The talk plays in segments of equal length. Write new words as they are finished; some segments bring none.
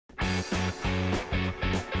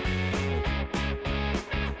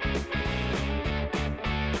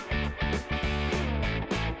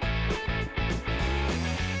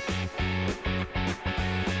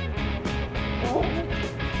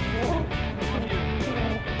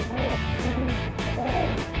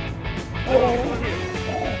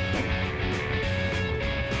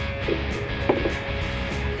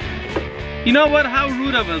You know what? How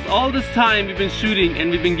rude of us. All this time we've been shooting and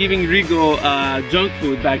we've been giving Rigo junk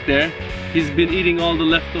food back there. He's been eating all the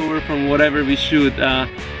leftover from whatever we shoot.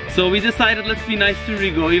 So we decided let's be nice to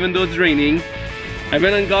Rigo even though it's raining. I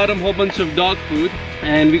went and got him a whole bunch of dog food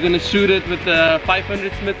and we're gonna shoot it with the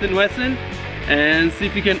 500 Smith & Wesson and see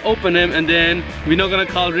if we can open him, and then we're not gonna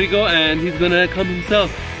call Rigo and he's gonna come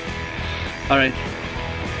himself. Alright,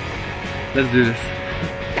 let's do this.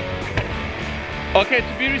 Okay,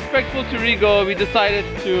 to be respectful to Rigo, we decided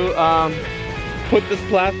to put this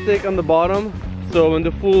plastic on the bottom so when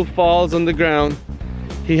the food falls on the ground,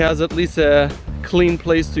 he has at least a clean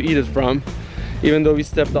place to eat it from. Even though we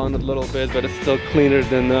stepped on it a little bit, but it's still cleaner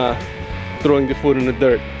than throwing the food in the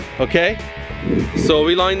dirt. Okay? So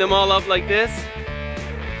we line them all up like this,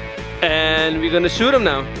 and we're gonna shoot them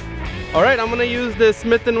now. All right, I'm gonna use the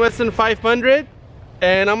Smith & Wesson 500.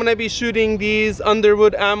 And I'm gonna be shooting these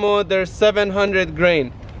Underwood ammo. They're 700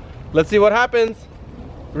 grain. Let's see what happens.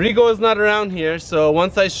 Rigo is not around here, so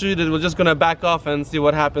once I shoot it, we're just gonna back off and see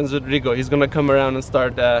what happens with Rigo. He's gonna come around and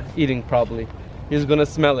start eating probably. He's gonna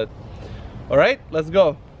smell it. All right, let's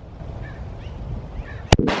go.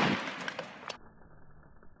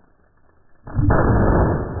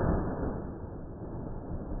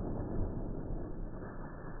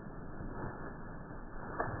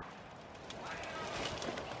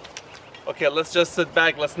 Okay, let's just sit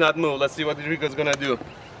back, let's not move. Let's see what Rigo's gonna do.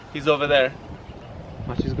 He's over there.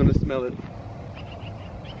 Watch, he's gonna smell it.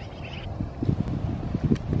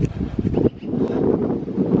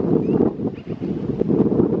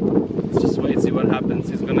 Let's just wait, see what happens.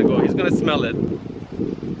 He's gonna go, he's gonna smell it.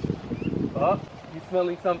 Oh, he's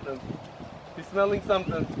smelling something. He's smelling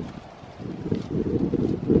something.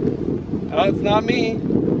 Oh, it's not me.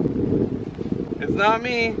 It's not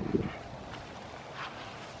me.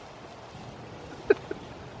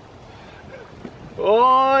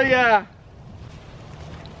 Oh yeah!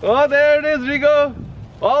 Oh, there it is, Rigo!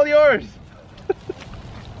 All yours!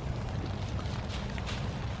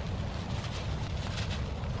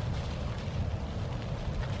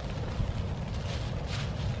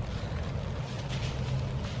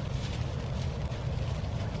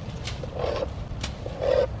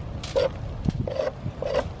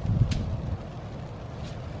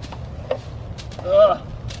 Ugh!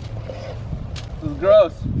 This is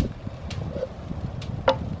gross.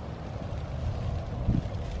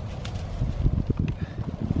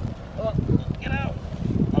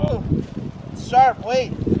 Sharp,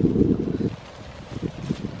 wait.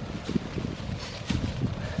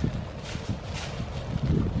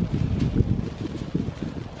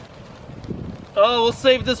 Oh, we'll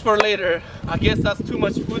save this for later. I guess that's too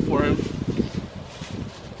much food for him.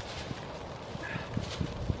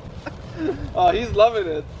 Oh, he's loving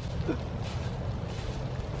it.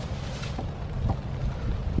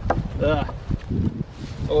 Ugh.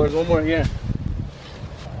 Oh, there's one more here.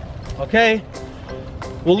 Okay.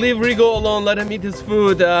 We'll leave Rigo alone, let him eat his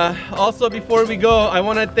food. Also, before we go, I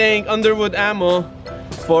want to thank Underwood Ammo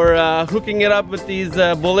for hooking it up with these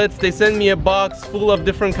bullets. They sent me a box full of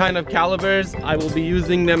different kind of calibers. I will be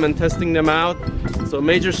using them and testing them out. So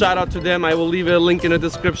major shout out to them. I will leave a link in the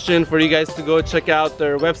description for you guys to go check out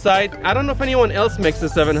their website. I don't know if anyone else makes a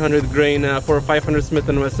 700 grain for a 500 Smith &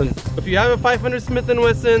 Wesson. If you have a 500 Smith &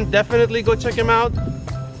 Wesson, definitely go check them out.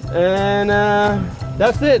 And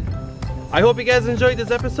that's it. I hope you guys enjoyed this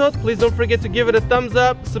episode. Please don't forget to give it a thumbs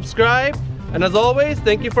up, subscribe, and as always,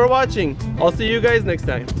 thank you for watching. I'll see you guys next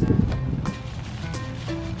time.